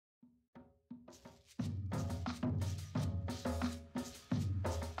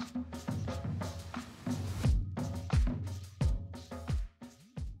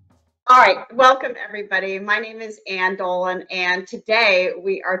All right, welcome everybody. My name is Dolin, and today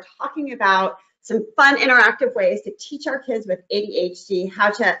we are talking about some fun interactive ways to teach our kids with ADHD how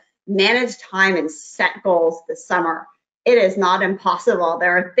to manage time and set goals this summer. It is not impossible.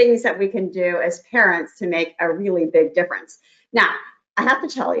 There are things that we can do as parents to make a really big difference. Now, I have to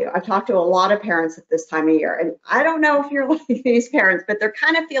tell you, I've talked to a lot of parents at this time of year, and I don't know if you're like these parents, but they're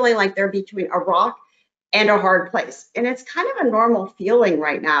kind of feeling like they're between a rock and a hard place. And it's kind of a normal feeling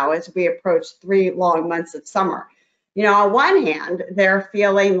right now as we approach 3 long months of summer. You know, on one hand, they're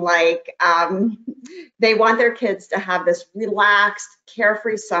feeling like they want their kids to have this relaxed,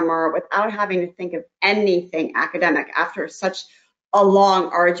 carefree summer without having to think of anything academic after such a long,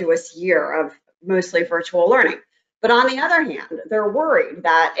 arduous year of mostly virtual learning. But on the other hand, they're worried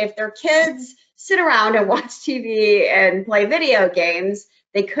that if their kids sit around and watch TV and play video games,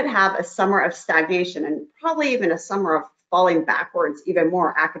 they could have a summer of stagnation and probably even a summer of falling backwards even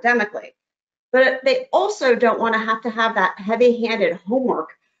more academically. But they also don't want to have that heavy-handed homework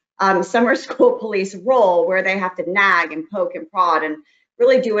summer school police role where they have to nag and poke and prod and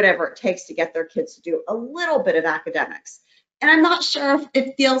really do whatever it takes to get their kids to do a little bit of academics. And I'm not sure if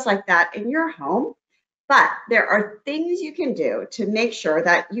it feels like that in your home, but there are things you can do to make sure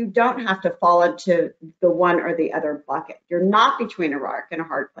that you don't have to fall into the one or the other bucket. You're not between a rock and a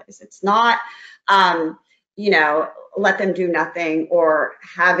hard place. It's not, let them do nothing or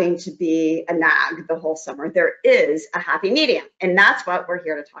having to be a nag the whole summer. There is a happy medium, and that's what we're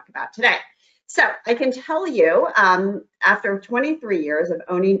here to talk about today. So I can tell you, after 23 years of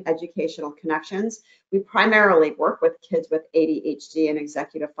owning Educational Connections, we primarily work with kids with ADHD and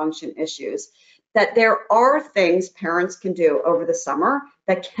executive function issues, that there are things parents can do over the summer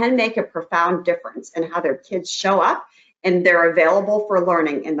that can make a profound difference in how their kids show up and they're available for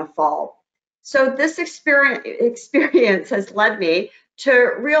learning in the fall. So this experience has led me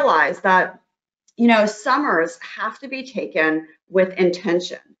to realize that, summers have to be taken with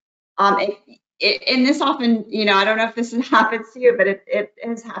intention. And this often, I don't know if this happens to you, but it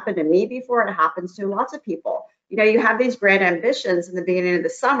has happened to me before. It happens to lots of people. You have these grand ambitions in the beginning of the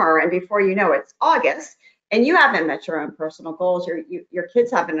summer, and before you know it, it's August, and you haven't met your own personal goals. Your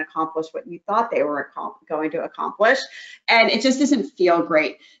kids haven't accomplished what you thought they were going to accomplish, and it just doesn't feel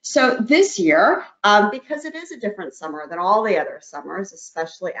great. So this year, because it is a different summer than all the other summers,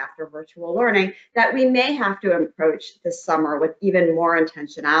 especially after virtual learning, that we may have to approach this summer with even more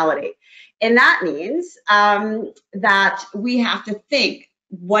intentionality. And that means that we have to think,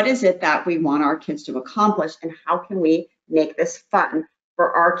 what is it that we want our kids to accomplish, and how can we make this fun for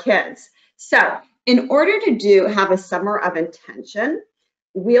our kids? So in order to have a summer of intention,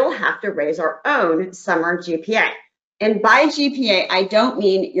 we'll have to raise our own summer GPA. And by GPA, I don't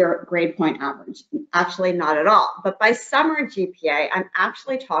mean your grade point average, actually not at all. But by summer GPA, I'm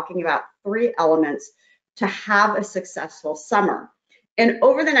actually talking about 3 elements to have a successful summer. And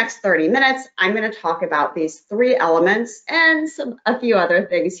over the next 30 minutes, I'm going to talk about these 3 elements and a few other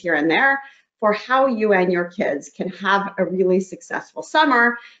things here and there for how you and your kids can have a really successful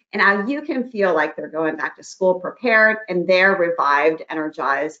summer and how you can feel like they're going back to school prepared and they're revived,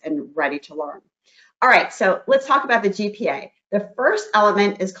 energized, and ready to learn. All right, so let's talk about the GPA. The first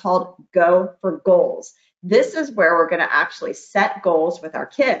element is called Go for Goals. This is where we're going to actually set goals with our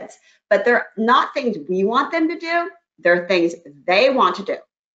kids, but they're not things we want them to do. They're things they want to do.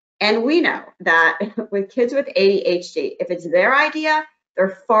 And we know that with kids with ADHD, if it's their idea,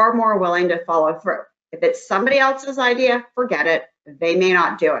 they're far more willing to follow through. If it's somebody else's idea, forget it. They may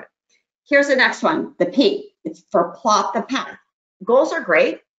not do it. Here's the next one, the P. It's for plot the path. Goals are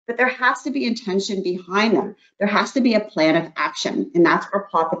great, but there has to be intention behind them. There has to be a plan of action, and that's where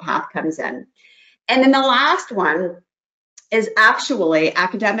plot the path comes in. And then the last one is actually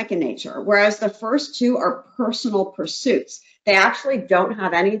academic in nature, whereas the first 2 are personal pursuits. They actually don't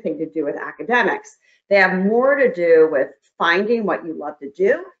have anything to do with academics. They have more to do with finding what you love to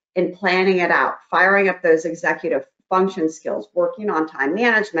do and planning it out, firing up those executive function skills, working on time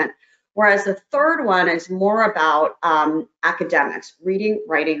management, whereas the third one is more about academics, reading,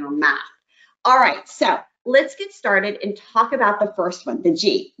 writing, or math. All right, so let's get started and talk about the first one, the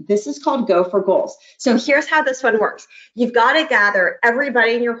G. This is called Go for Goals. So here's how this one works. You've got to gather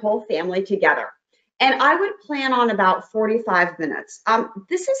everybody in your whole family together. And I would plan on about 45 minutes.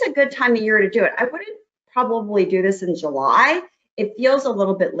 This is a good time of year to do it. I wouldn't probably do this in July. It feels a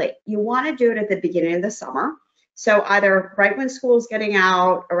little bit late. You want to do it at the beginning of the summer. So either right when school's getting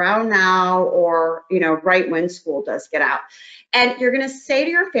out, around now, or right when school does get out. And you're going to say to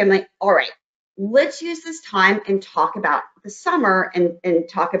your family, all right, let's use this time and talk about the summer and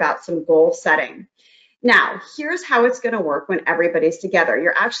talk about some goal setting. Now, here's how it's going to work when everybody's together.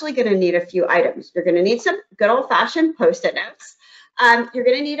 You're actually going to need a few items. You're going to need some good old-fashioned Post-it notes. You're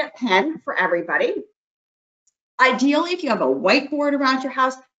going to need a pen for everybody. Ideally, if you have a whiteboard around your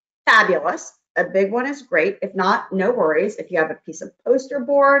house, fabulous. A big one is great. If not, no worries. If you have a piece of poster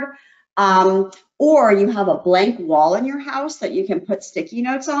board, or you have a blank wall in your house that you can put sticky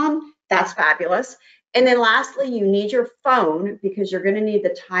notes on, that's fabulous. And then lastly, you need your phone because you're going to need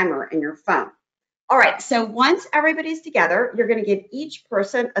the timer in your phone. All right, so once everybody's together, you're going to give each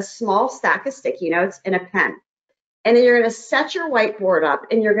person a small stack of sticky notes and a pen. And then you're going to set your whiteboard up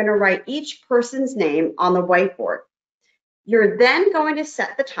and you're going to write each person's name on the whiteboard. You're then going to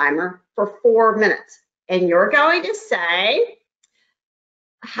set the timer for 4 minutes. And you're going to say,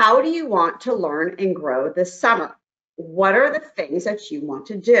 how do you want to learn and grow this summer? What are the things that you want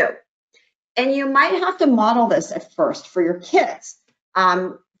to do? And you might have to model this at first for your kids.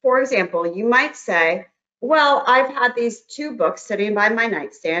 For example, you might say, well, I've had these 2 books sitting by my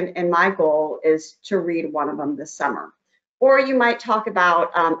nightstand, and my goal is to read one of them this summer. Or you might talk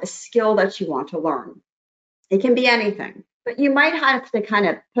about a skill that you want to learn. It can be anything, but you might have to kind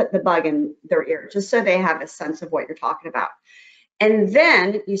of put the bug in their ear just so they have a sense of what you're talking about. And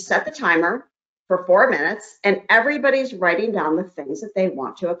then you set the timer for 4 minutes, and everybody's writing down the things that they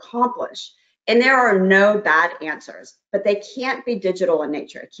want to accomplish. And there are no bad answers, but they can't be digital in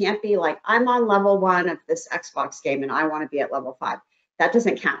nature. It can't be like, I'm on level 1 of this Xbox game and I want to be at level 5. That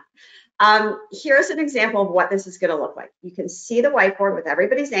doesn't count. Here's an example of what this is going to look like. You can see the whiteboard with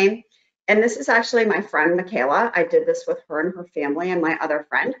everybody's name. And this is actually my friend, Michaela. I did this with her and her family and my other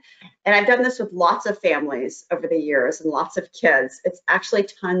friend. And I've done this with lots of families over the years and lots of kids. It's actually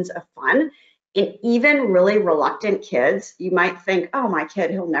tons of fun. And even really reluctant kids, you might think, oh, my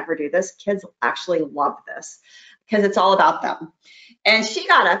kid, he'll never do this. Kids actually love this because it's all about them. And she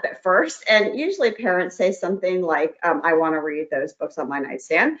got up at first, and usually parents say something like, I want to read those books on my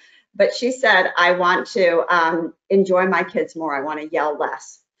nightstand. But she said, I want to enjoy my kids more. I want to yell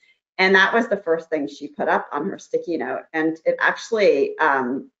less. And that was the first thing she put up on her sticky note. And it actually,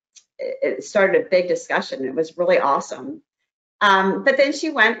 it started a big discussion. It was really awesome. But then she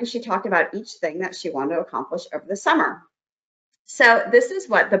went and she talked about each thing that she wanted to accomplish over the summer. So this is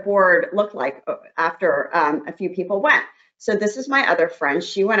what the board looked like after a few people went. So this is my other friend.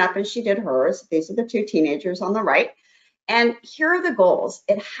 She went up and she did hers. These are the 2 teenagers on the right. And here are the goals.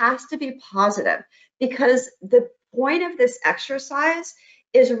 It has to be positive because the point of this exercise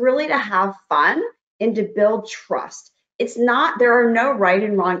is really to have fun and to build trust. It's not, there are no right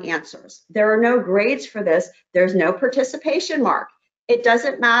and wrong answers. There are no grades for this. There's no participation mark. It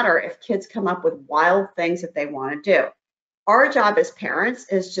doesn't matter if kids come up with wild things that they want to do. Our job as parents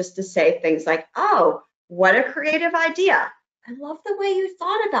is just to say things like, oh, what a creative idea. I love the way you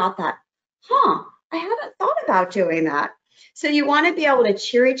thought about that. I haven't thought about doing that. So you want to be able to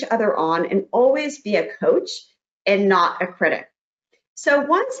cheer each other on and always be a coach and not a critic. So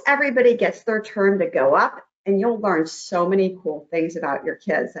once everybody gets their turn to go up, and you'll learn so many cool things about your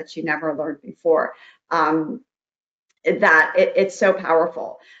kids that you never learned before, that it's so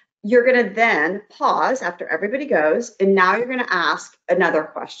powerful. You're going to then pause after everybody goes, and now you're going to ask another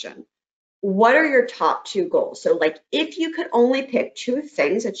question. What are your top 2 goals? So like if you could only pick 2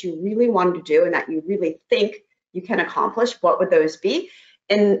 things that you really wanted to do and that you really think you can accomplish, what would those be?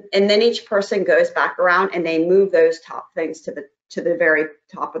 And then each person goes back around and they move those top things to the very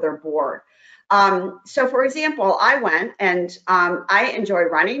top of their board. So for example, I went and I enjoy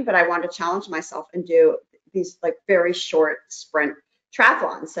running, but I want to challenge myself and do these like very short sprint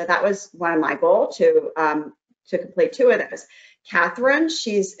triathlons. So that was one of my goals to complete 2 of those. Catherine,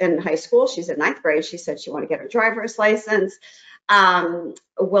 she's in high school. She's in 9th grade. She said she wanted to get her driver's license.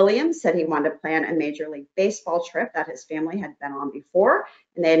 William said he wanted to plan a Major League Baseball trip that his family had been on before,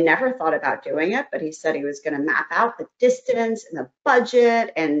 and they had never thought about doing it, but he said he was going to map out the distance and the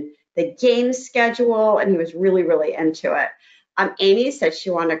budget and the game schedule, and he was really, really into it. Amy said she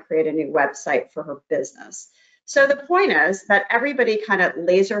wanted to create a new website for her business. So the point is that everybody kind of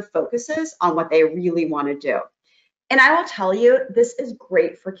laser focuses on what they really want to do. And I will tell you, this is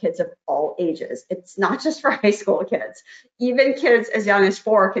great for kids of all ages. It's not just for high school kids. Even kids as young as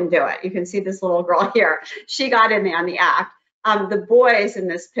 4 can do it. You can see this little girl here. She got in on the act. The boys in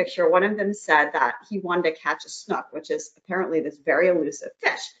this picture, one of them said that he wanted to catch a snook, which is apparently this very elusive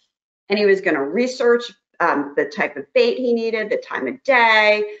fish. And he was going to research the type of bait he needed, the time of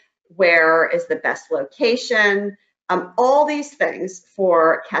day, where is the best location, all these things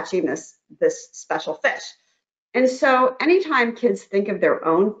for catching this special fish. And so anytime kids think of their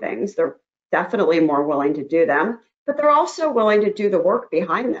own things, they're definitely more willing to do them, but they're also willing to do the work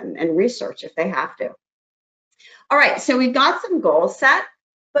behind them and research if they have to. All right, so we've got some goals set,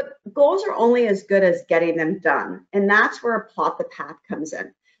 but goals are only as good as getting them done. And that's where plot the path comes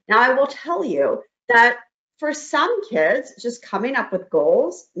in. Now, I will tell you that for some kids, just coming up with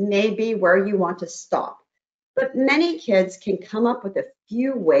goals may be where you want to stop. But many kids can come up with a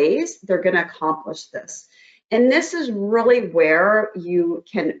few ways they're going to accomplish this. And this is really where you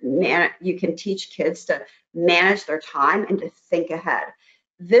can teach kids to manage their time and to think ahead.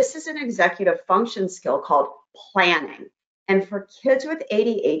 This is an executive function skill called planning. And for kids with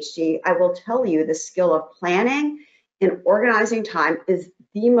ADHD, I will tell you the skill of planning and organizing time is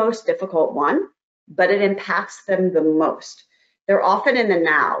the most difficult one, but it impacts them the most. They're often in the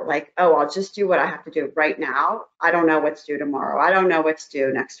now, like, oh, I'll just do what I have to do right now. I don't know what's due tomorrow. I don't know what's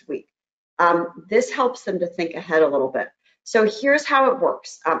due next week. This helps them to think ahead a little bit. So here's how it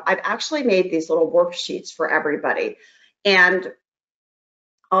works. I've actually made these little worksheets for everybody, and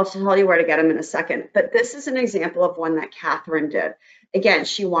I'll tell you where to get them in a second. But this is an example of one that Catherine did. Again,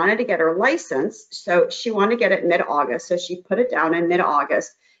 she wanted to get her license, so she wanted to get it mid-August, so she put it down in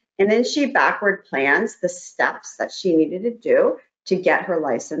mid-August. And then she backward plans the steps that she needed to do to get her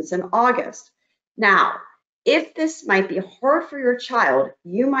license in August. Now, if this might be hard for your child,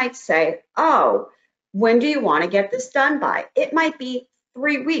 you might say, oh, when do you want to get this done by? It might be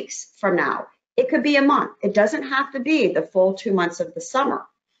 3 weeks from now. It could be a month. It doesn't have to be the full 2 months of the summer.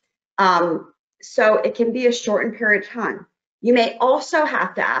 So it can be a shortened period of time. You may also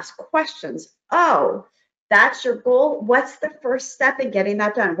have to ask questions. Oh, that's your goal. What's the first step in getting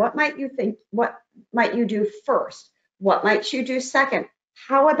that done? What might you think? What might you do first? What might you do second?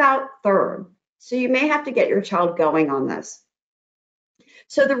 How about third? So you may have to get your child going on this.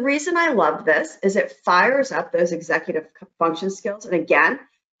 So the reason I love this is it fires up those executive function skills, and again,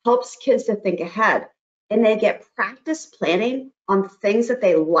 helps kids to think ahead, and they get practice planning on things that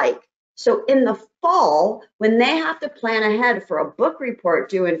they like. So in the fall, when they have to plan ahead for a book report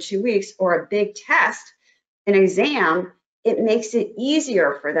due in 2 weeks or a big test, an exam, it makes it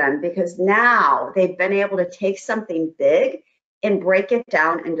easier for them because now they've been able to take something big and break it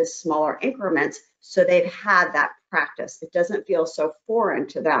down into smaller increments, so they've had that practice. It doesn't feel so foreign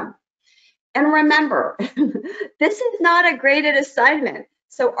to them. And remember, this is not a graded assignment.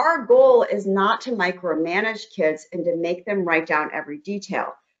 So our goal is not to micromanage kids and to make them write down every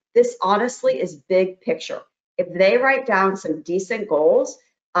detail. This honestly is big picture. If they write down some decent goals,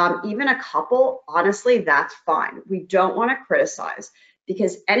 even a couple, honestly, that's fine. We don't want to criticize,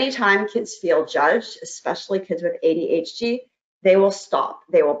 because anytime kids feel judged, especially kids with ADHD, they will stop,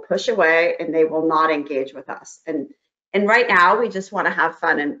 they will push away, and they will not engage with us. And right now, we just want to have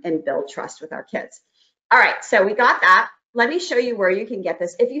fun and build trust with our kids. All right, so we got that. Let me show you where you can get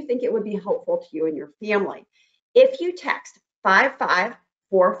this if you think it would be helpful to you and your family. If you text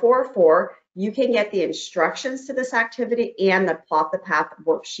 55444, you can get the instructions to this activity and the plot the path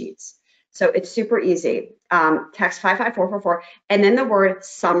worksheets. So it's super easy. Text 55444 and then the word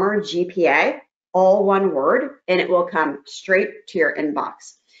summer GPA, all one word, and it will come straight to your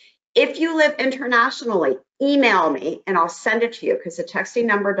inbox. If you live internationally, email me and I'll send it to you, because the texting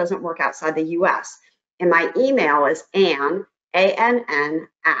number doesn't work outside the US. And my email is Ann, A-N-N,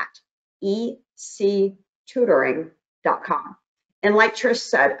 @ectutoring.com. And like Trish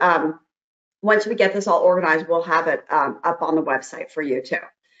said, once we get this all organized, we'll have it up on the website for you too.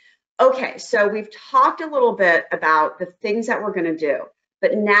 Okay, so we've talked a little bit about the things that we're gonna do,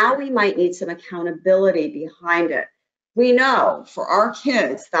 but now we might need some accountability behind it. We know for our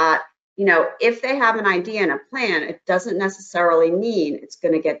kids that, you know, if they have an idea and a plan, it doesn't necessarily mean it's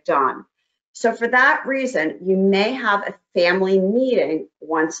gonna get done. So for that reason, you may have a family meeting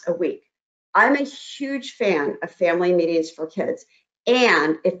once a week. I'm a huge fan of family meetings for kids.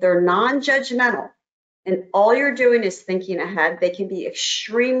 And if they're non-judgmental and all you're doing is thinking ahead, they can be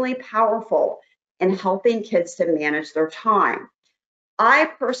extremely powerful in helping kids to manage their time. I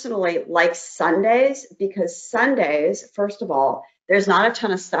personally like Sundays because Sundays, first of all, there's not a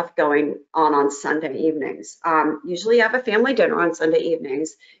ton of stuff going on Sunday evenings. Usually you have a family dinner on Sunday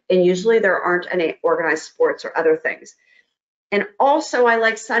evenings, and usually there aren't any organized sports or other things. And also I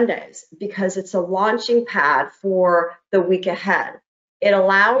like Sundays because it's a launching pad for the week ahead. It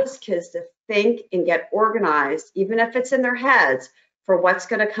allows kids to think and get organized, even if it's in their heads, for what's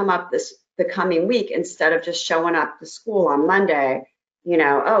going to come up the coming week, instead of just showing up to school on Monday, you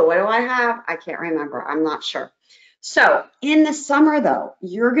know, oh, what do I have? I can't remember. I'm not sure. So in the summer, though,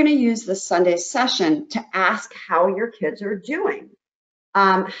 you're going to use the Sunday session to ask how your kids are doing.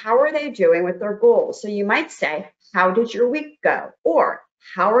 How are they doing with their goals? So you might say, how did your week go? Or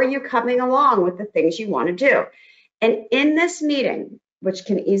how are you coming along with the things you want to do? And in this meeting, which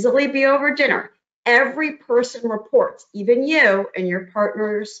can easily be over dinner, Every person reports, even you and your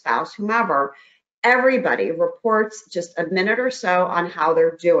partner, your spouse, whomever, everybody reports just a minute or so on how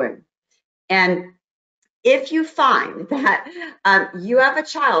they're doing. And if you find that you have a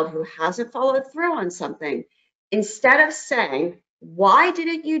child who hasn't followed through on something, instead of saying, why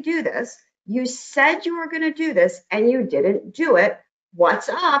didn't you do this? You said you were going to do this and you didn't do it. What's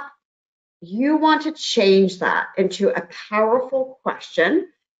up? You want to change that into a powerful question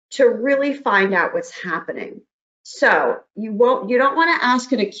to really find out what's happening. So you don't want to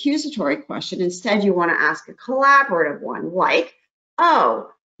ask an accusatory question. Instead, you want to ask a collaborative one like,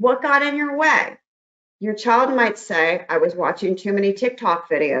 oh, what got in your way? Your child might say, I was watching too many TikTok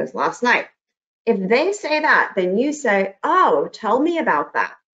videos last night. If they say that, then you say, oh, tell me about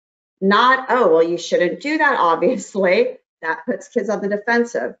that. Not, oh, well, you shouldn't do that, obviously. That puts kids on the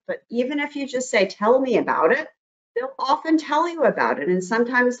defensive. But even if you just say, tell me about it, they'll often tell you about it. And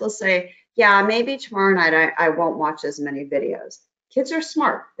sometimes they'll say, yeah, maybe tomorrow night I won't watch as many videos. Kids are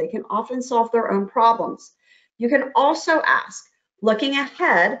smart. They can often solve their own problems. You can also ask, looking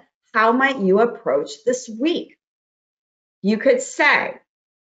ahead, how might you approach this week? You could say,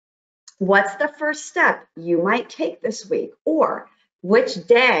 what's the first step you might take this week? Or which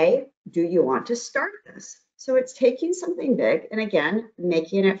day do you want to start this? So it's taking something big and again,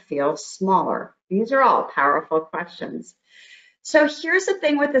 making it feel smaller. These are all powerful questions. So here's the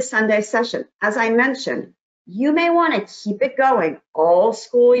thing with the Sunday session. As I mentioned, you may want to keep it going all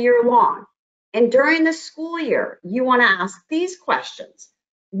school year long. And during the school year, you want to ask these questions.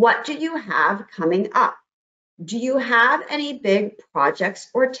 What do you have coming up? Do you have any big projects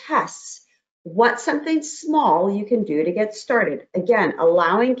or tests? What's something small you can do to get started? Again,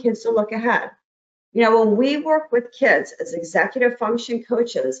 allowing kids to look ahead. You know, when we work with kids as executive function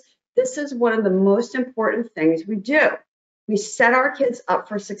coaches, this is one of the most important things we do. We set our kids up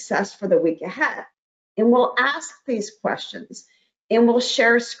for success for the week ahead. And we'll ask these questions and we'll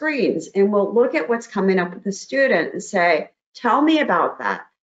share screens and we'll look at what's coming up with the student and say, tell me about that.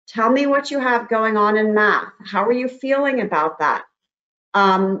 Tell me what you have going on in math. How are you feeling about that?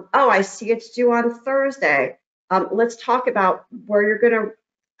 Oh, I see it's due on Thursday. Let's talk about where you're going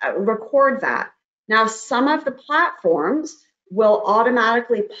to record that. Now, some of the platforms will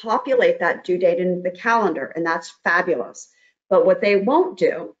automatically populate that due date in the calendar, and that's fabulous. But what they won't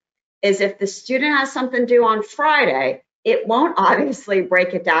do is if the student has something due on Friday, it won't obviously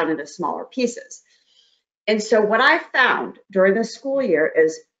break it down into smaller pieces. And so what I found during the school year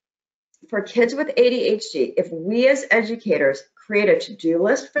is for kids with ADHD, if we as educators create a to-do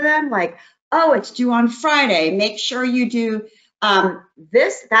list for them, like, oh, it's due on Friday, make sure you do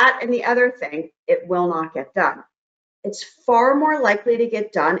this, that, and the other thing, it will not get done. It's far more likely to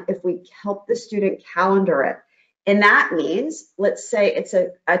get done if we help the student calendar it. And that means, let's say it's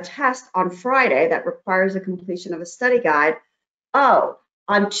a test on Friday that requires a completion of a study guide. Oh,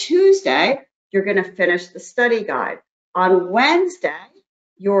 on Tuesday, you're going to finish the study guide. On Wednesday,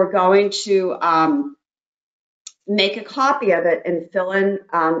 you're going to make a copy of it and fill in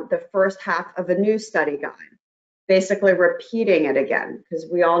the first half of a new study guide, basically repeating it again, because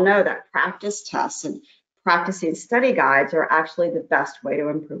we all know that practice tests and practicing study guides are actually the best way to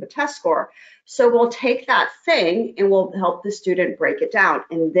improve a test score. So we'll take that thing and we'll help the student break it down,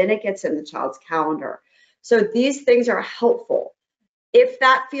 and then it gets in the child's calendar. So these things are helpful. If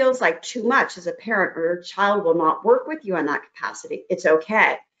that feels like too much as a parent or your child will not work with you in that capacity, it's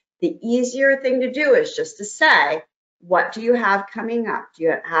okay. The easier thing to do is just to say, what do you have coming up? Do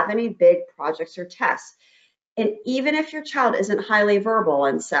you have any big projects or tests? And even if your child isn't highly verbal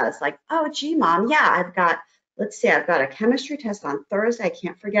and says like, oh, gee, mom, yeah, I've got a chemistry test on Thursday. I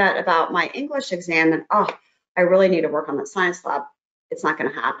can't forget about my English exam. And oh, I really need to work on that science lab. It's not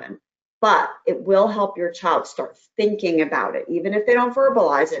going to happen. But it will help your child start thinking about it. Even if they don't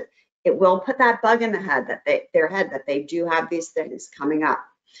verbalize it, it will put that bug in their head that they do have these things coming up.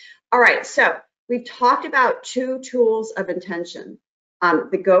 All right, so we've talked about two tools of intention,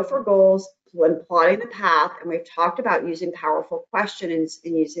 the go for goals when plotting the path, and we've talked about using powerful questions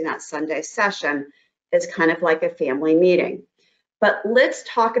and using that Sunday session as kind of like a family meeting. But let's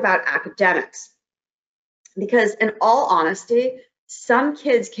talk about academics, because in all honesty, some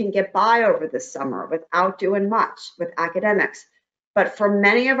kids can get by over the summer without doing much with academics. But for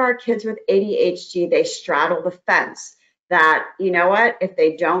many of our kids with ADHD, they straddle the fence that, you know what, if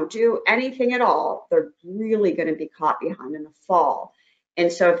they don't do anything at all, they're really going to be caught behind in the fall.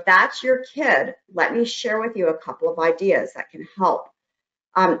 And so if that's your kid, let me share with you a couple of ideas that can help.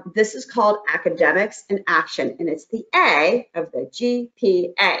 This is called Academics in Action, and it's the A of the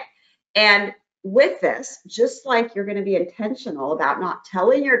GPA. And with this, just like you're going to be intentional about not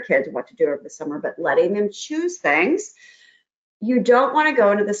telling your kids what to do over the summer, but letting them choose things, you don't want to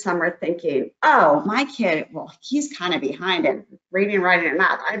go into the summer thinking, oh, my kid, well, he's kind of behind in reading, writing, and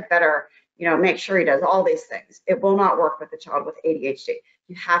math. I better, make sure he does all these things. It will not work with a child with ADHD.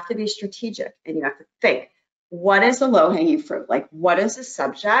 You have to be strategic and you have to think, what is the low-hanging fruit? Like, what is the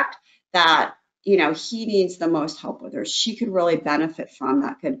subject that, he needs the most help with, or she could really benefit from,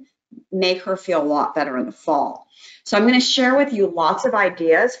 that could make her feel a lot better in the fall. So I'm going to share with you lots of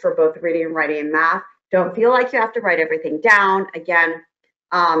ideas for both reading and writing and math. Don't feel like you have to write everything down. Again,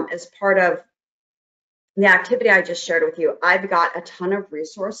 as part of the activity I just shared with you, I've got a ton of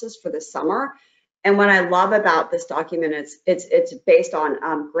resources for the summer. And what I love about this document is it's based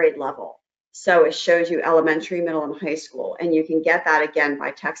on grade level. So it shows you elementary, middle, and high school. And you can get that again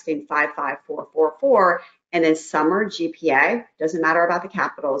by texting 55444 and then summer GPA. Doesn't matter about the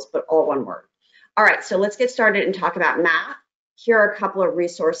capitals, but all one word. All right, so let's get started and talk about math. Here are a couple of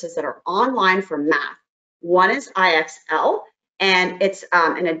resources that are online for math. One is IXL, and it's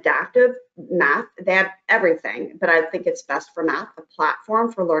an adaptive math. They have everything, but I think it's best for math, a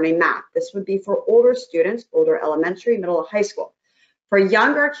platform for learning math. This would be for older students, older elementary, middle, high school. For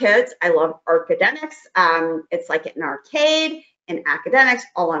younger kids, I love Arcademics. It's like an arcade and academics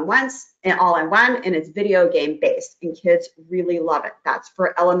all in one, and it's video game based, and kids really love it. That's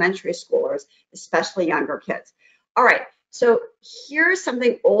for elementary schoolers, especially younger kids. All right, so here's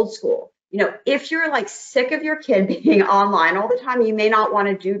something old school. If you're like sick of your kid being online all the time, you may not want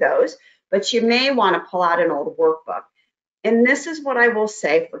to do those, but you may want to pull out an old workbook. And this is what I will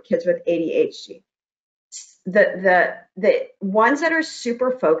say for kids with ADHD. The ones that are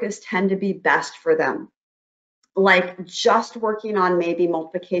super focused tend to be best for them. Like just working on maybe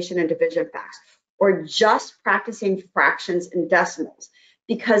multiplication and division facts, or just practicing fractions and decimals,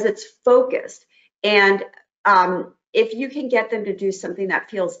 because it's focused. And if you can get them to do something that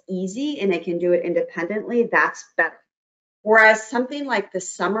feels easy and they can do it independently, that's better. Whereas something like the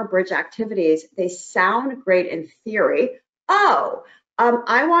summer bridge activities, they sound great in theory. Oh,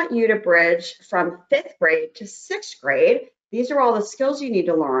 I want you to bridge from 5th grade to 6th grade. These are all the skills you need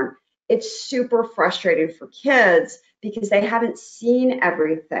to learn. It's super frustrating for kids because they haven't seen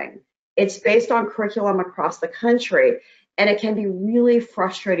everything. It's based on curriculum across the country, and it can be really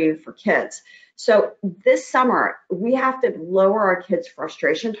frustrating for kids. So this summer, we have to lower our kids'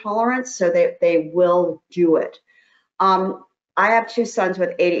 frustration tolerance so that they will do it. I have 2 sons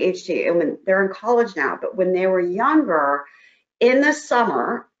with ADHD, and when they're in college now, but when they were younger, in the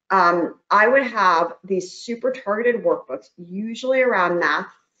summer, I would have these super targeted workbooks, usually around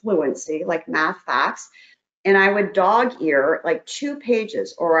math fluency, like math facts, and I would dog ear like 2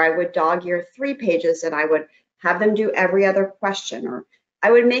 pages, or I would dog ear 3 pages, and I would have them do every other question, or I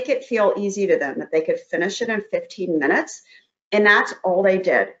would make it feel easy to them that they could finish it in 15 minutes. And that's all they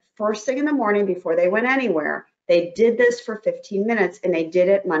did. First thing in the morning before they went anywhere, they did this for 15 minutes, and they did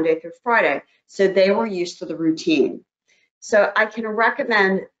it Monday through Friday. So they were used to the routine. So I can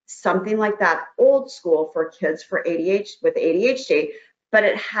recommend something like that old school for kids with ADHD, but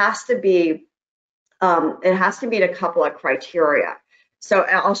it has to meet a couple of criteria. So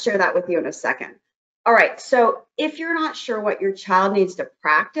I'll share that with you in a second. All right, so if you're not sure what your child needs to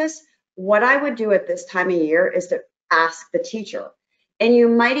practice, what I would do at this time of year is to ask the teacher. And you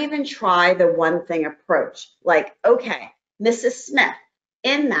might even try the one thing approach, like, okay, Mrs. Smith,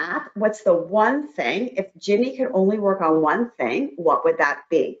 in math, what's the one thing, if Ginny could only work on one thing, what would that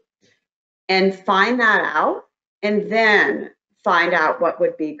be? And find that out, and then find out what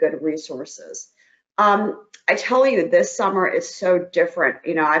would be good resources. I tell you, this summer is so different.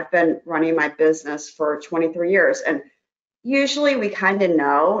 I've been running my business for 23 years, and usually we kind of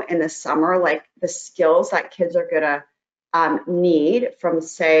know in the summer, like the skills that kids are gonna need from,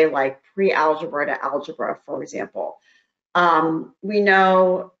 say, like pre-algebra to algebra, for example. We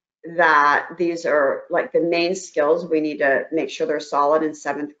know that these are like the main skills we need to make sure they're solid in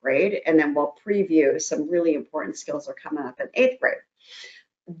 7th grade, and then we'll preview some really important skills that are coming up in 8th grade.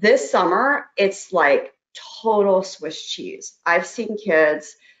 This summer, it's like total Swiss cheese. I've seen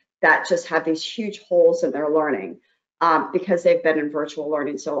kids that just have these huge holes in their learning because they've been in virtual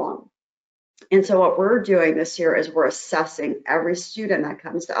learning so long. And so what we're doing this year is we're assessing every student that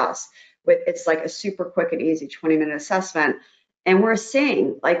comes to us. It's like a super quick and easy 20-minute assessment. And we're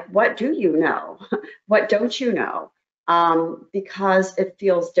seeing, like, what do you know? What don't you know? Because it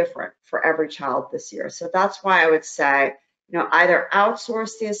feels different for every child this year. So that's why I would say, either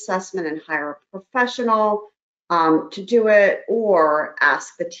outsource the assessment and hire a professional to do it, or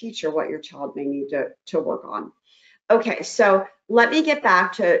ask the teacher what your child may need to work on. Okay, so let me get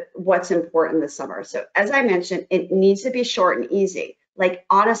back to what's important this summer. So as I mentioned, it needs to be short and easy. Like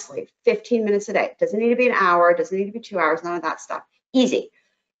honestly, 15 minutes a day. It doesn't need to be an hour, it doesn't need to be 2 hours, none of that stuff. Easy.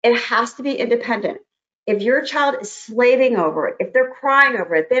 It has to be independent. If your child is slaving over it, if they're crying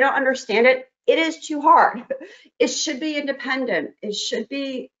over it, they don't understand it, it is too hard. It should be independent. It should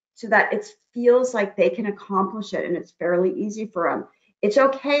be so that it feels like they can accomplish it and it's fairly easy for them. It's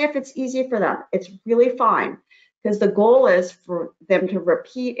okay if it's easy for them. It's really fine because the goal is for them to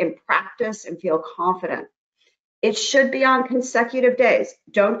repeat and practice and feel confident. It should be on consecutive days.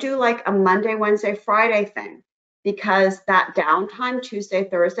 Don't do like a Monday, Wednesday, Friday thing because that downtime, Tuesday,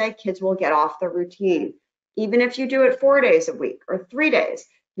 Thursday, kids will get off the routine. Even if you do it 4 days a week or 3 days,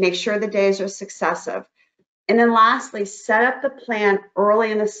 make sure the days are successive. And then lastly, set up the plan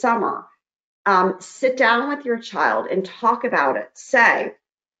early in the summer. Sit down with your child and talk about it. Say,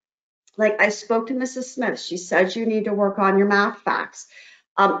 like I spoke to Mrs. Smith, she said you need to work on your math facts.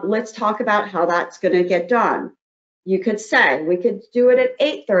 Let's talk about how that's going to get done. You could say, we could do it at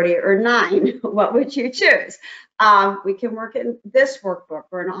 8:30 or 9. What would you choose? We can work in this workbook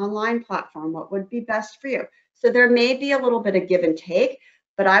or an online platform. What would be best for you? So there may be a little bit of give and take,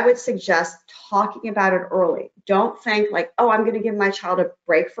 but I would suggest talking about it early. Don't think like, oh, I'm going to give my child a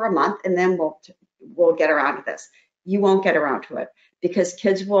break for a month and then we'll get around to this. You won't get around to it because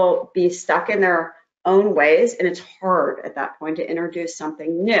kids will be stuck in their own ways and it's hard at that point to introduce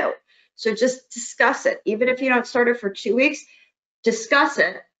something new. So just discuss it. Even if you don't start it for 2 weeks, discuss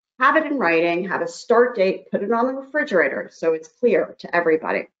it, have it in writing, have a start date, put it on the refrigerator so it's clear to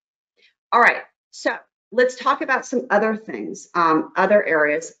everybody. All right, so let's talk about some other things, other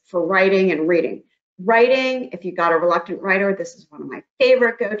areas for writing and reading. Writing, if you got a reluctant writer, this is one of my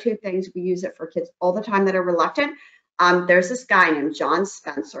favorite go-to things. We use it for kids all the time that are reluctant. There's this guy named John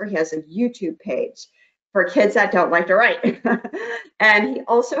Spencer. He has a YouTube page for kids that don't like to write. And he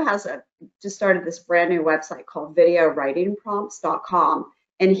also has just started this brand new website called videowritingprompts.com.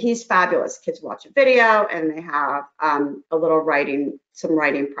 And he's fabulous. Kids watch a video and they have a little writing, some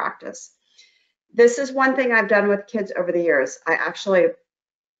writing practice. This is one thing I've done with kids over the years. I actually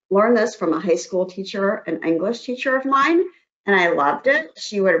learned this from a high school teacher, an English teacher of mine, and I loved it.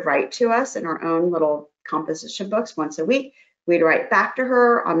 She would write to us in our own little composition books once a week. We'd write back to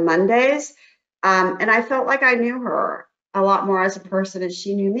her on Mondays. And I felt like I knew her a lot more as a person as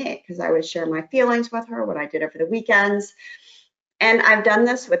she knew me because I would share my feelings with her, what I did over the weekends. And I've done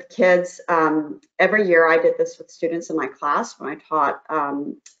this with kids every year. I did this with students in my class when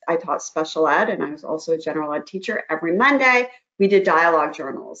I taught special ed, and I was also a general ed teacher. Every Monday, we did dialogue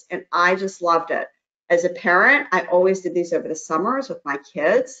journals, and I just loved it. As a parent, I always did these over the summers with my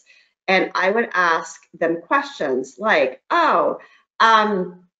kids, and I would ask them questions like,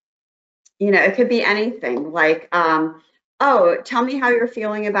 it could be anything like, oh, tell me how you're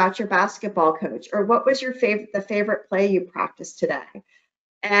feeling about your basketball coach, or what was your favorite play you practiced today?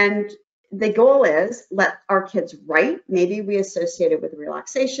 And the goal is let our kids write. Maybe we associate it with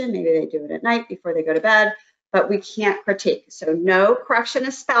relaxation. Maybe they do it at night before they go to bed, but we can't critique. So no correction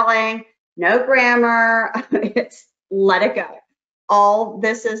of spelling, no grammar. It's let it go. All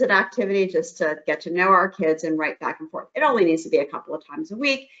this is an activity just to get to know our kids and write back and forth. It only needs to be a couple of times a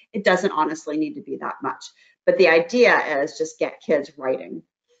week. It doesn't honestly need to be that much. But the idea is just get kids writing.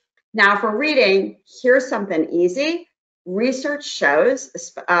 Now for reading, here's something easy. Research shows,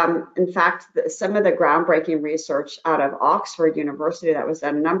 in fact, some of the groundbreaking research out of Oxford University that was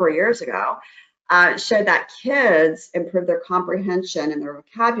done a number of years ago showed that kids improve their comprehension and their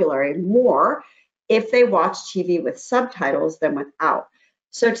vocabulary more if they watch TV with subtitles than without.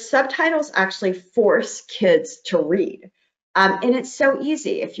 So subtitles actually force kids to read. And it's so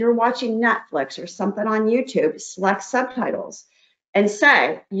easy. If you're watching Netflix or something on YouTube, select subtitles and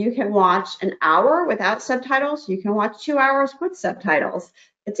say, you can watch an hour without subtitles, you can watch 2 hours with subtitles.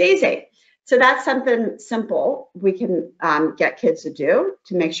 It's easy. So that's something simple we can get kids to do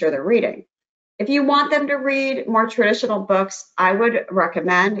to make sure they're reading. If you want them to read more traditional books, I would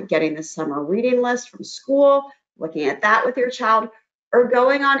recommend getting the summer reading list from school, looking at that with your child, or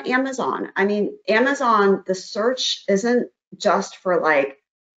going on Amazon. I mean, Amazon, the search isn't just for like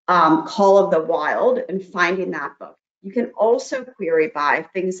Call of the Wild and finding that book. You can also query by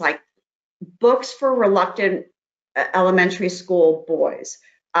things like books for reluctant elementary school boys,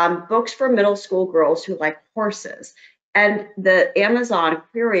 books for middle school girls who like horses. And the Amazon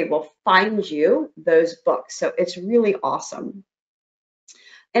query will find you those books. So it's really awesome.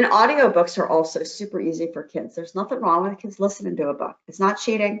 And audiobooks are also super easy for kids. There's nothing wrong with kids listening to a book. It's not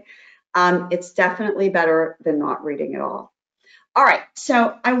cheating. It's definitely better than not reading at all. All right,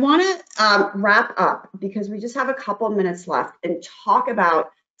 so I want to wrap up because we just have a couple of minutes left and talk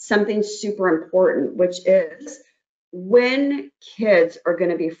about something super important, which is when kids are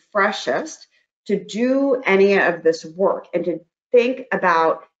going to be freshest to do any of this work and to think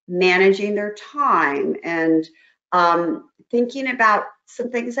about managing their time and thinking about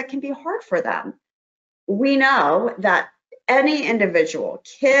some things that can be hard for them. We know that any individual,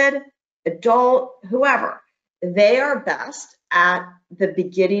 kid, adult, whoever, they are best at the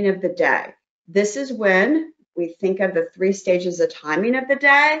beginning of the day. This is when we think of the 3 stages of timing of the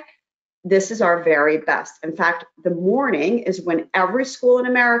day. This is our very best. In fact, the morning is when every school in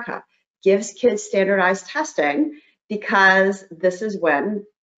America gives kids standardized testing because this is when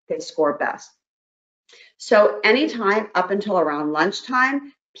they score best. So anytime up until around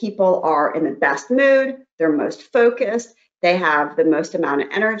lunchtime, people are in the best mood, they're most focused, they have the most amount of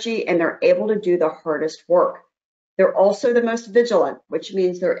energy, and they're able to do the hardest work. They're also the most vigilant, which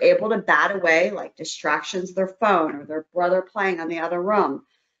means they're able to bat away like distractions, their phone or their brother playing on the other room,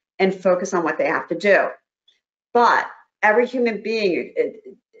 and focus on what they have to do. But every human being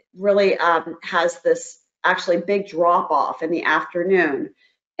really has this actually big drop off in the afternoon.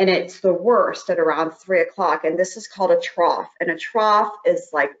 And it's the worst at around 3 o'clock. And this is called a trough. And a trough is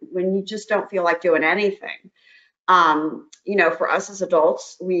like when you just don't feel like doing anything. You know, for us as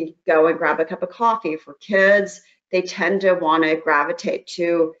adults, we go and grab a cup of coffee. For kids, they tend to want to gravitate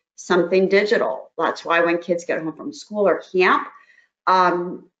to something digital. That's why when kids get home from school or camp,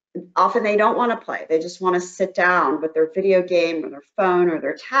 often they don't want to play. They just want to sit down with their video game or their phone or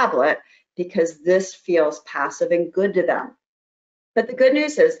their tablet because this feels passive and good to them. But the good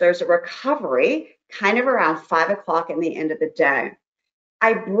news is there's a recovery kind of around 5 o'clock in the end of the day.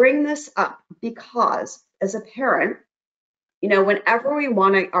 I bring this up because as a parent, you know, whenever we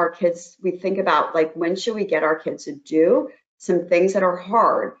want our kids, we think about like, when should we get our kids to do some things that are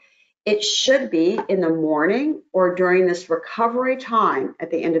hard? It should be in the morning or during this recovery time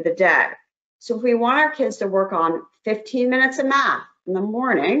at the end of the day. So if we want our kids to work on 15 minutes of math in the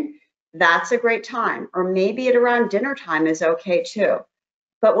morning, that's a great time. Or maybe at around dinner time is okay too.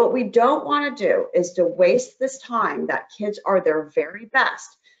 But what we don't want to do is to waste this time that kids are their very best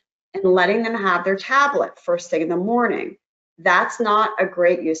and letting them have their tablet first thing in the morning. That's not a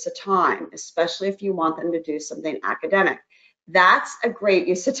great use of time, especially if you want them to do something academic. That's a great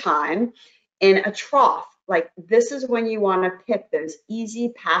use of time in a trough. Like this is when you want to pick those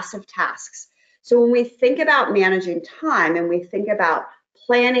easy passive tasks. So when we think about managing time and we think about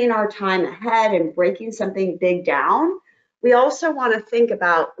planning our time ahead and breaking something big down, we also want to think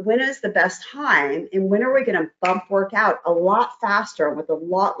about when is the best time and when are we going to bump work out a lot faster with a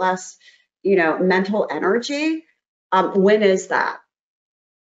lot less, you know, mental energy. When is that?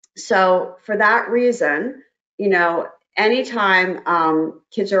 So for that reason, you know, anytime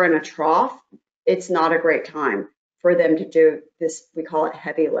kids are in a trough, it's not a great time for them to do this. We call it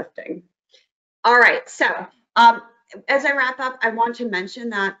heavy lifting. All right, so as I wrap up, I want to mention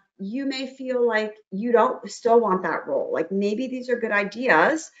that you may feel like you don't still want that role. Like maybe these are good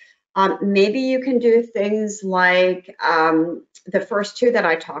ideas. Maybe you can do things like the first 2 that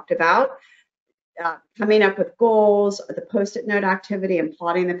I talked about, coming up with goals, the Post-it note activity and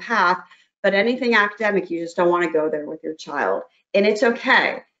plotting the path, but anything academic, you just don't want to go there with your child. And it's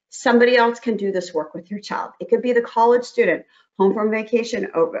okay. Somebody else can do this work with your child. It could be the college student home from vacation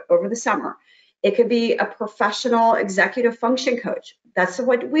over the summer. It could be a professional executive function coach. That's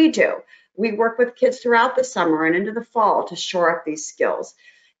what we do. We work with kids throughout the summer and into the fall to shore up these skills.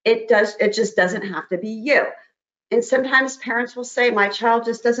 It just doesn't have to be you. And sometimes parents will say, my child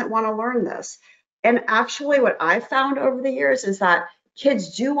just doesn't want to learn this. And actually what I've found over the years is that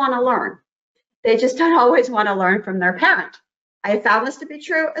kids do want to learn. They just don't always want to learn from their parent. I found this to be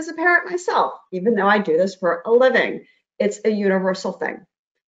true as a parent myself, even though I do this for a living. It's a universal thing.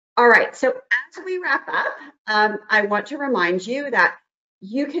 All right, so as we wrap up, I want to remind you that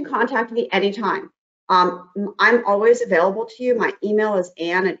you can contact me anytime. I'm always available to you. My email is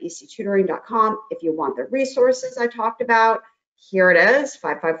ann@ectutoring.com. If you want the resources I talked about, here it is,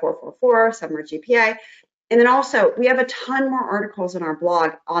 55444, summer GPA. And then also, we have a ton more articles in our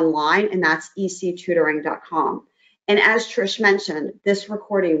blog online, and that's ectutoring.com. And as Trish mentioned, this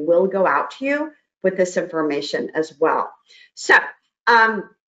recording will go out to you with this information as well. So, and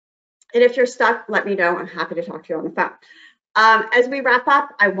if you're stuck, let me know. I'm happy to talk to you on the phone. As we wrap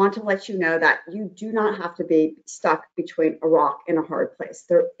up, I want to let you know that you do not have to be stuck between a rock and a hard place.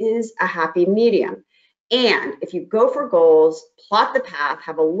 There is a happy medium. And if you go for goals, plot the path,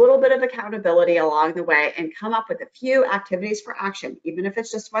 have a little bit of accountability along the way, and come up with a few activities for action, even if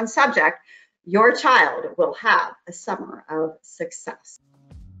it's just one subject, your child will have a summer of success.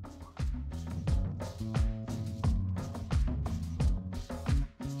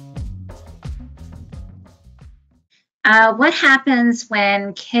 What happens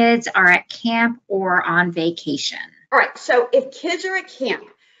when kids are at camp or on vacation? All right, so if kids are at camp,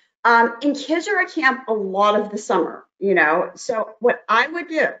 and kids are at camp a lot of the summer, so what I would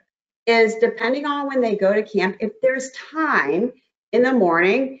do is, depending on when they go to camp, if there's time in the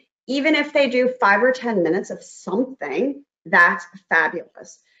morning, even if they do 5 or 10 minutes of something, that's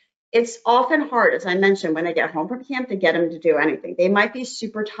fabulous. It's often hard, as I mentioned, when they get home from camp to get them to do anything. They might be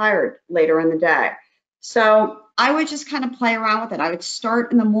super tired later in the day. So I would just kind of play around with it. I would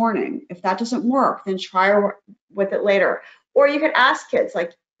start in the morning. If that doesn't work, then try with it later. Or you could ask kids,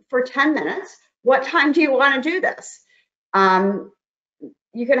 like, for 10 minutes, what time do you want to do this?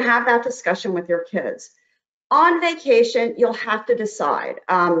 You can have that discussion with your kids. On vacation, you'll have to decide.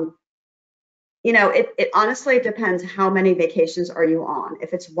 It honestly depends how many vacations are you on.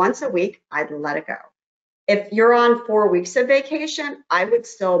 If it's once a week, I'd let it go. If you're on 4 weeks of vacation, I would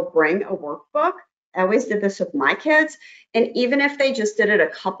still bring a workbook. I always did this with my kids. And even if they just did it a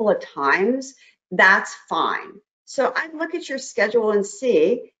couple of times, that's fine. So I'd look at your schedule and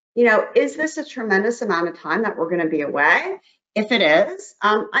see, is this a tremendous amount of time that we're going to be away? If it is,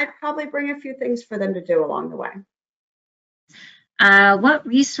 I'd probably bring a few things for them to do along the way. What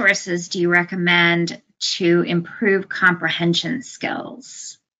resources do you recommend to improve comprehension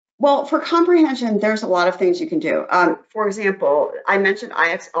skills? Well, for comprehension, there's a lot of things you can do. For example, I mentioned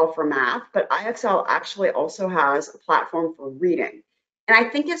IXL for math, but IXL actually also has a platform for reading. And I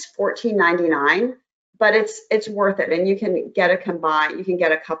think it's $14.99, but it's worth it. And you can get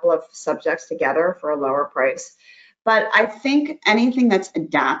a couple of subjects together for a lower price. But I think anything that's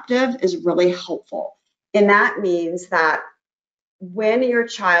adaptive is really helpful. And that means that when your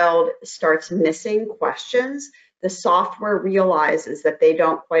child starts missing questions, the software realizes that they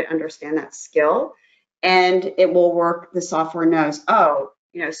don't quite understand that skill, and it will work. The software knows, oh,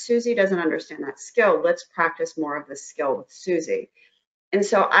 Susie doesn't understand that skill. Let's practice more of the skill with Susie. And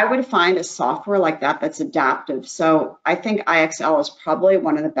so I would find a software like that that's adaptive. So I think IXL is probably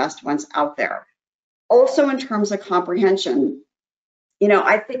one of the best ones out there. Also, in terms of comprehension,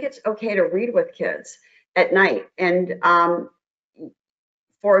 I think it's okay to read with kids at night. And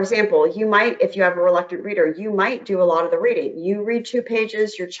for example, you might, if you have a reluctant reader, you might do a lot of the reading. You read 2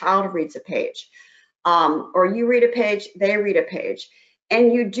 pages, your child reads a page. Or you read a page, they read a page.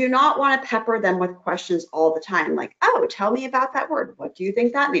 And you do not want to pepper them with questions all the time, like, oh, tell me about that word. What do you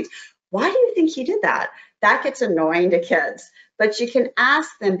think that means? Why do you think he did that? That gets annoying to kids. But you can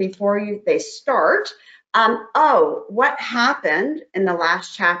ask them before they start, oh, what happened in the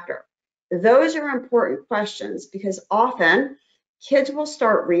last chapter? Those are important questions, because often kids will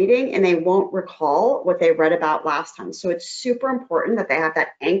start reading and they won't recall what they read about last time. So it's super important that they have that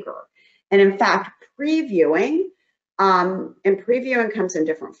anchor. And in fact, previewing, and previewing comes in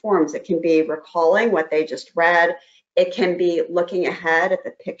different forms. It can be recalling what they just read. It can be looking ahead at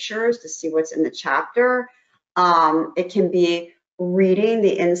the pictures to see what's in the chapter. It can be reading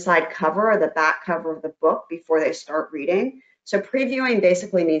the inside cover or the back cover of the book before they start reading. So previewing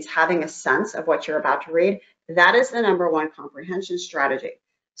basically means having a sense of what you're about to read. That is the #1 comprehension strategy.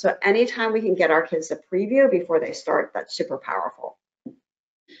 So anytime we can get our kids to preview before they start, that's super powerful.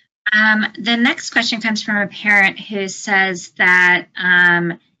 The next question comes from a parent who says that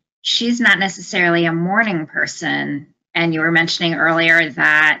she's not necessarily a morning person, and you were mentioning earlier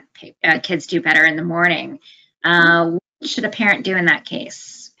that kids do better in the morning. What should a parent do in that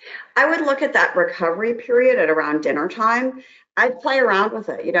case? I would look at that recovery period at around dinner time. I'd play around with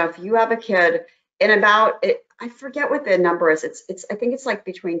it. If you have a kid in I forget what the number is. I think it's like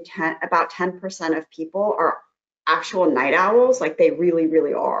about 10% of people are actual night owls. Like, they really,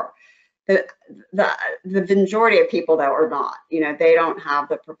 really are. The majority of people, though, are not. They don't have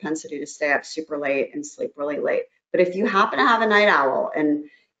the propensity to stay up super late and sleep really late. But if you happen to have a night owl, and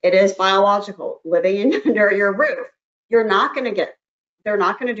it is biological, living under your roof, they're not going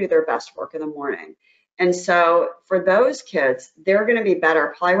to do their best work in the morning. And so for those kids, they're going to be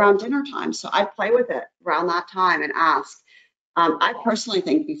better probably around dinner time. So I'd play with it around that time and ask. I personally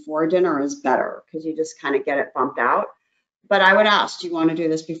think before dinner is better, because you just kind of get it bumped out. But I would ask, do you want to do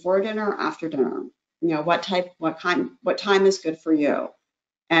this before dinner or after dinner? What time is good for you?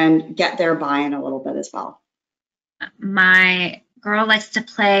 And get their buy-in a little bit as well. My girl likes to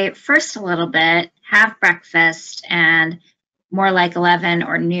play first a little bit, have breakfast, and more like 11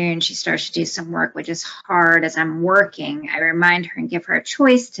 or noon, she starts to do some work, which is hard as I'm working. I remind her and give her a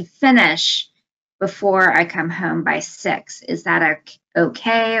choice to finish before I come home by 6. Is that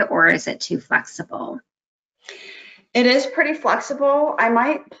okay, or is it too flexible? It is pretty flexible. I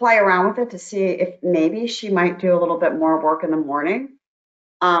might play around with it to see if maybe she might do a little bit more work in the morning.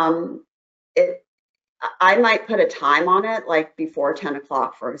 Um, I might put a time on it, like before 10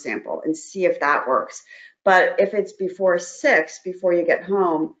 o'clock, for example, and see if that works. But if it's before 6, before you get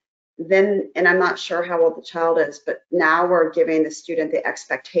home, then, and I'm not sure how old the child is, but now we're giving the student the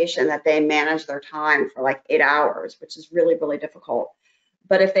expectation that they manage their time for like 8 hours, which is really, really difficult.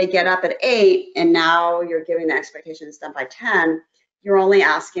 But if they get up at 8 and now you're giving the expectation it's done by 10, you're only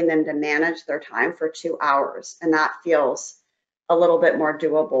asking them to manage their time for 2 hours. And that feels a little bit more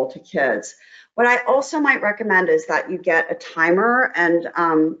doable to kids. What I also might recommend is that you get a timer.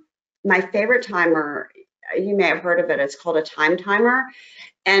 And my favorite timer, you may have heard of it, it's called a time timer.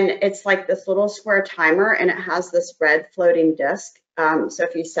 And it's like this little square timer, and it has this red floating disc. So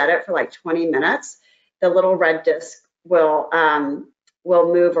if you set it for like 20 minutes, the little red disc will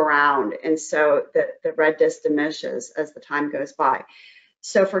move around. And so the red disc diminishes as the time goes by.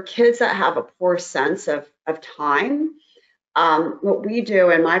 So for kids that have a poor sense of time, what we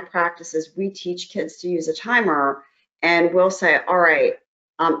do in my practice is we teach kids to use a timer, and we'll say, all right,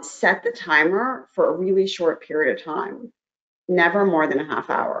 set the timer for a really short period of time, never more than a half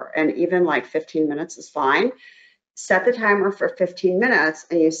hour. And even like 15 minutes is fine. Set the timer for 15 minutes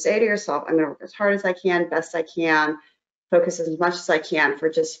and you say to yourself, I'm going to work as hard as I can, best I can, focus as much as I can for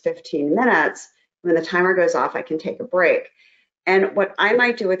just 15 minutes. When the timer goes off, I can take a break. And what I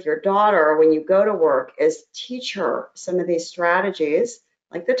might do with your daughter when you go to work is teach her some of these strategies,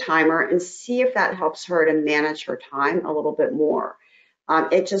 like the timer, and see if that helps her to manage her time a little bit more.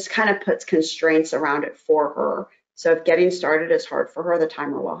 It just kind of puts constraints around it for her. So if getting started is hard for her, the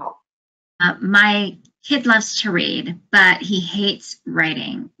timer will help. My kid loves to read, but he hates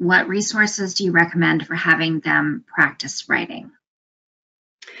writing. What resources do you recommend for having them practice writing?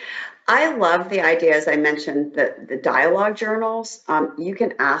 I love the idea, as I mentioned, the dialogue journals. You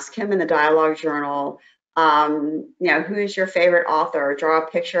can ask him in the dialogue journal, who is your favorite author? Draw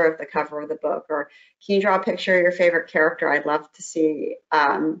a picture of the cover of the book, or can you draw a picture of your favorite character? I'd love to see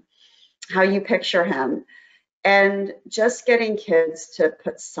how you picture him. And just getting kids to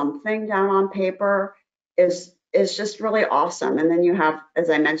put something down on paper is just really awesome. And then you have, as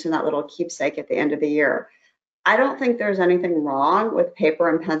I mentioned, that little keepsake at the end of the year. I don't think there's anything wrong with paper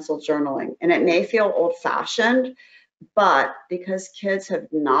and pencil journaling, and it may feel old-fashioned, but because kids have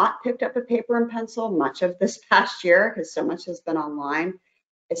not picked up a paper and pencil much of this past year, because so much has been online,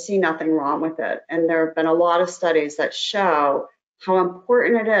 I see nothing wrong with it. And there have been a lot of studies that show how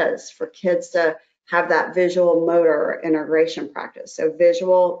important it is for kids to have that visual motor integration practice. So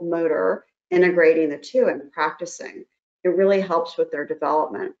visual motor, integrating the two and practicing, it really helps with their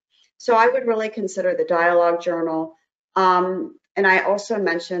development. So I would really consider the dialogue journal. And I also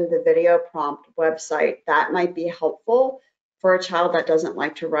mentioned the video prompt website. That might be helpful for a child that doesn't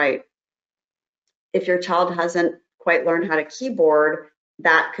like to write. If your child hasn't quite learned how to keyboard,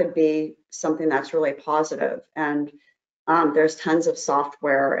 that could be something that's really positive. And there's tons of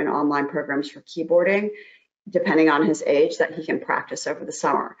software and online programs for keyboarding, depending on his age, that he can practice over the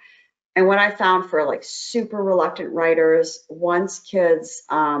summer. And what I found for like super reluctant writers, once kids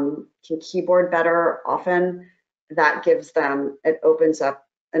can keyboard better, often that gives them, it opens up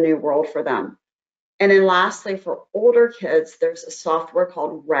a new world for them. And then lastly, for older kids, there's a software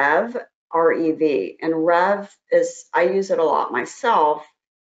called Rev, R-E-V. And Rev is, I use it a lot myself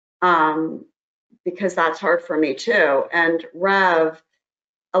because that's hard for me too. And Rev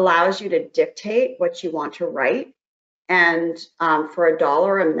allows you to dictate what you want to write. And for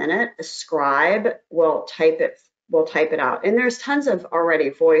 $1 a minute, a scribe will type it out. And there's tons of already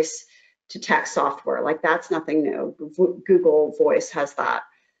voice to text software. Like, that's nothing new. Google Voice has that.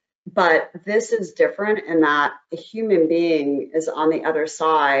 But this is different in that a human being is on the other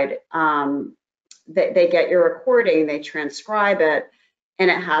side. They get your recording, they transcribe it,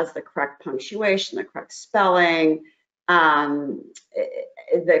 and it has the correct punctuation, the correct spelling, the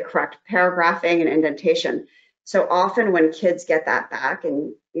correct paragraphing and indentation. So often when kids get that back,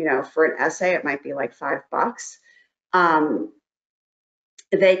 and for an essay it might be like $5,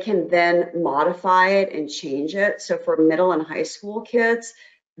 they can then modify it and change it. So for middle and high school kids,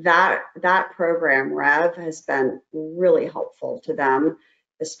 that program Rev has been really helpful to them,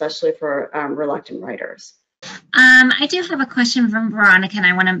 especially for reluctant writers. I do have a question from Veronica, and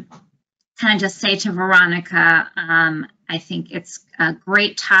I want to kind of just say to Veronica, I think it's a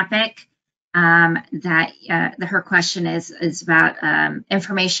great topic. Her question is about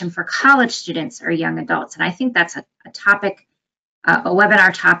information for college students or young adults, and I think that's a topic a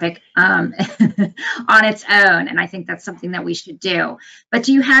webinar topic on its own, and I think that's something that we should do. But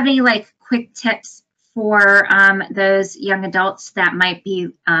do you have any like quick tips for those young adults that might be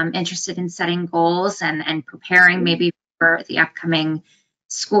interested in setting goals and preparing maybe for the upcoming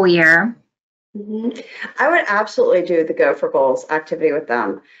school year? I would absolutely do the Go for Goals activity with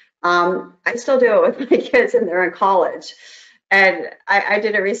them. I still do it with my kids and they're in college. And I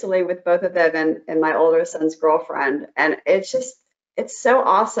did it recently with both of them and my older son's girlfriend. And it's so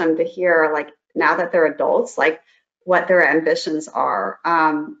awesome to hear, like, now that they're adults, like what their ambitions are.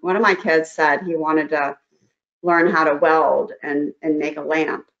 One of my kids said he wanted to learn how to weld and make a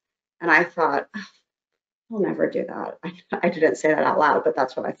lamp. And I thought, oh, I'll never do that. I didn't say that out loud, but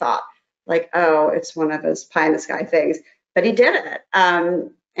that's what I thought. Like, oh, it's one of those pie in the sky things. But he did it.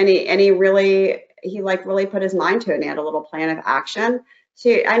 And he really put his mind to it, and he had a little plan of action.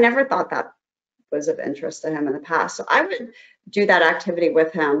 So I never thought that was of interest to him in the past. So I would do that activity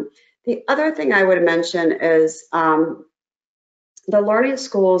with him. The other thing I would mention is the learning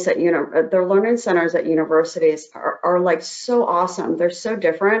schools at the learning centers at universities are like so awesome. They're so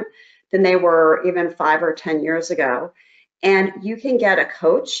different than they were even 5 or 10 years ago. And you can get a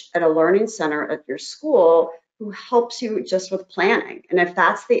coach at a learning center at your school who helps you just with planning. And if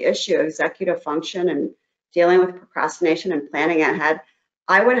that's the issue, executive function and dealing with procrastination and planning ahead,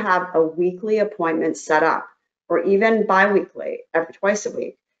 I would have a weekly appointment set up, or even bi-weekly, twice a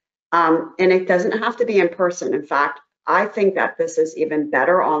week. And it doesn't have to be in person. In fact, I think that this is even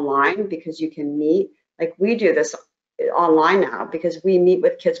better online because you can meet, like we do this online now because we meet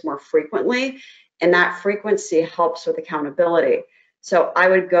with kids more frequently, and that frequency helps with accountability. So I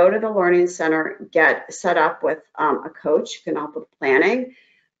would go to the Learning Center, get set up with a coach who can help with planning.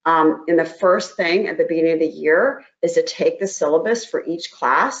 And the first thing at the beginning of the year is to take the syllabus for each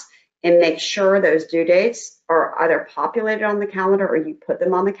class and make sure those due dates are either populated on the calendar or you put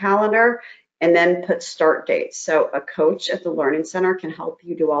them on the calendar, and then put start dates. So a coach at the Learning Center can help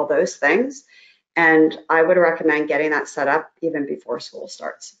you do all those things. And I would recommend getting that set up even before school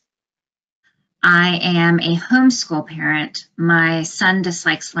starts. I am a homeschool parent. My son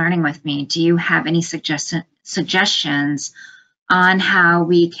dislikes learning with me. Do you have any suggestions on how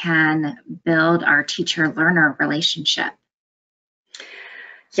we can build our teacher-learner relationship?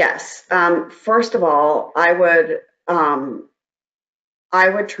 Yes. First of all, I would turn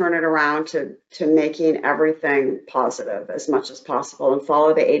it around to making everything positive as much as possible and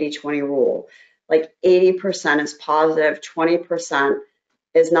follow the 80-20 rule. Like 80% is positive, 20%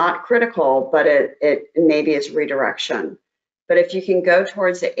 is not critical, but it maybe is redirection. But if you can go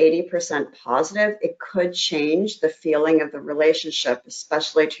towards the 80% positive, it could change the feeling of the relationship,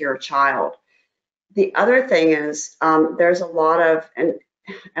 especially to your child. The other thing is there's a lot of, and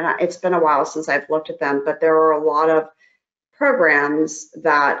it's been a while since I've looked at them, but there are a lot of programs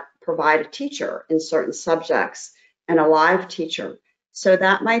that provide a teacher in certain subjects and a live teacher. So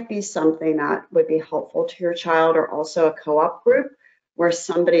that might be something that would be helpful to your child, or also a co-op group where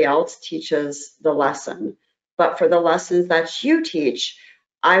somebody else teaches the lesson. But for the lessons that you teach,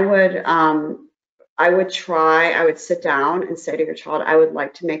 I would sit down and say to your child, I would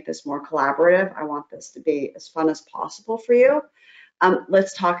like to make this more collaborative. I want this to be as fun as possible for you.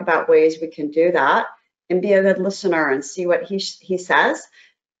 Let's talk about ways we can do that, and be a good listener and see what he says,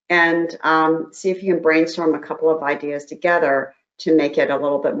 and see if you can brainstorm a couple of ideas together to make it a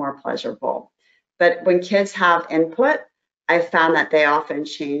little bit more pleasurable. But when kids have input, I've found that they often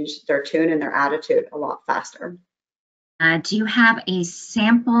change their tune and their attitude a lot faster. Do you have a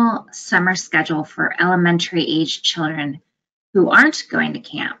sample summer schedule for elementary age children who aren't going to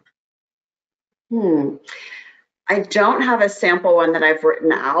camp? I don't have a sample one that I've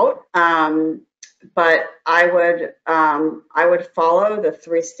written out, but I would follow the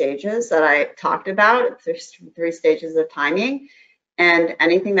 3 stages that I talked about. There's 3 stages of timing, and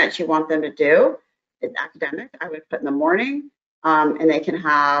anything that you want them to do is academic, I would put in the morning, and they can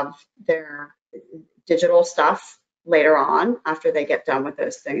have their digital stuff later on after they get done with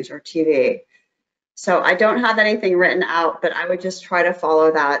those things, or TV. So I don't have anything written out, but I would just try to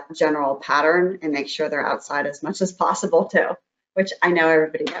follow that general pattern and make sure they're outside as much as possible too, which I know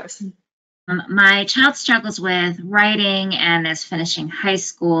everybody knows. My child struggles with writing and is finishing high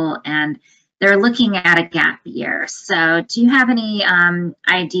school, and they're looking at a gap year. So do you have any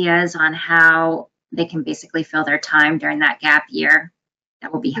ideas on how they can basically fill their time during that gap year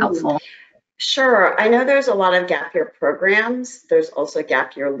that will be helpful? Sure. I know there's a lot of gap year programs. There's also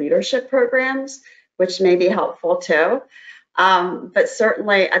gap year leadership programs, which may be helpful too. But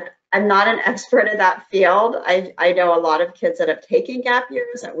certainly, I'm not an expert in that field. I know a lot of kids that have taken gap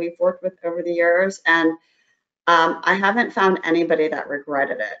years that we've worked with over the years, and I haven't found anybody that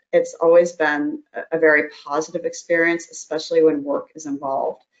regretted it. It's always been a very positive experience, especially when work is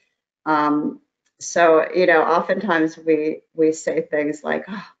involved. So, you know, oftentimes we say things like,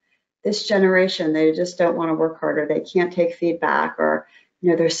 oh, this generation, they just don't want to work harder. They can't take feedback, or,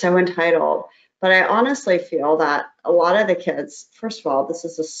 you know, they're so entitled. But I honestly feel that a lot of the kids, first of all, this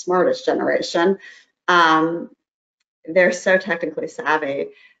is the smartest generation. They're so technically savvy.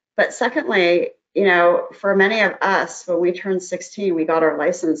 But secondly, you know, for many of us, when we turned 16, we got our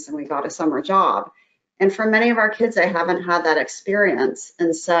license and we got a summer job. And for many of our kids, they haven't had that experience.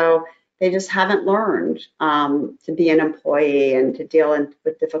 And so they just haven't learned to be an employee and to deal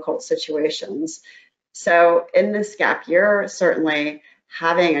with difficult situations. So in this gap year, certainly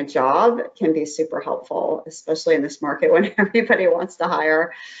having a job can be super helpful, especially in this market when everybody wants to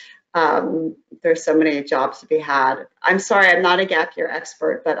hire. There's so many jobs to be had. I'm sorry, I'm not a gap year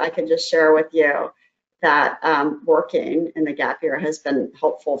expert, but I can just share with you that working in the gap year has been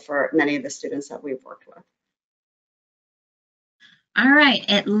helpful for many of the students that we've worked with. All right,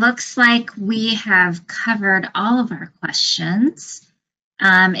 it looks like we have covered all of our questions.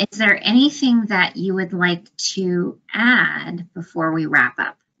 Is there anything that you would like to add before we wrap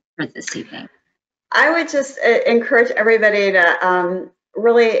up for this evening? I would just encourage everybody to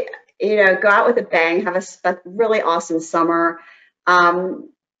really, you know, go out with a bang, have a really awesome summer, and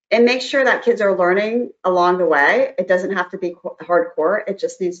make sure that kids are learning along the way. It doesn't have to be hardcore. It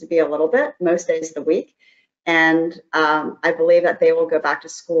just needs to be a little bit most days of the week. And I believe that they will go back to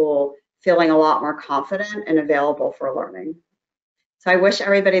school feeling a lot more confident and available for learning. So I wish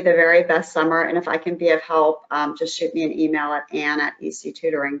everybody the very best summer. And if I can be of help, just shoot me an email at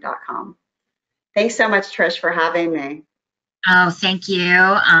ann@ectutoring.com. Thanks so much, Trish, for having me. Oh, thank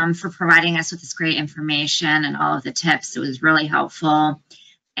you for providing us with this great information and all of the tips. It was really helpful.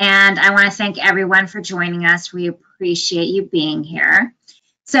 And I want to thank everyone for joining us. We appreciate you being here.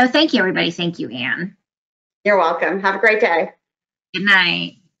 So thank you, everybody. Thank you, Ann. You're welcome. Have a great day. Good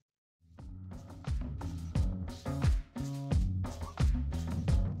night.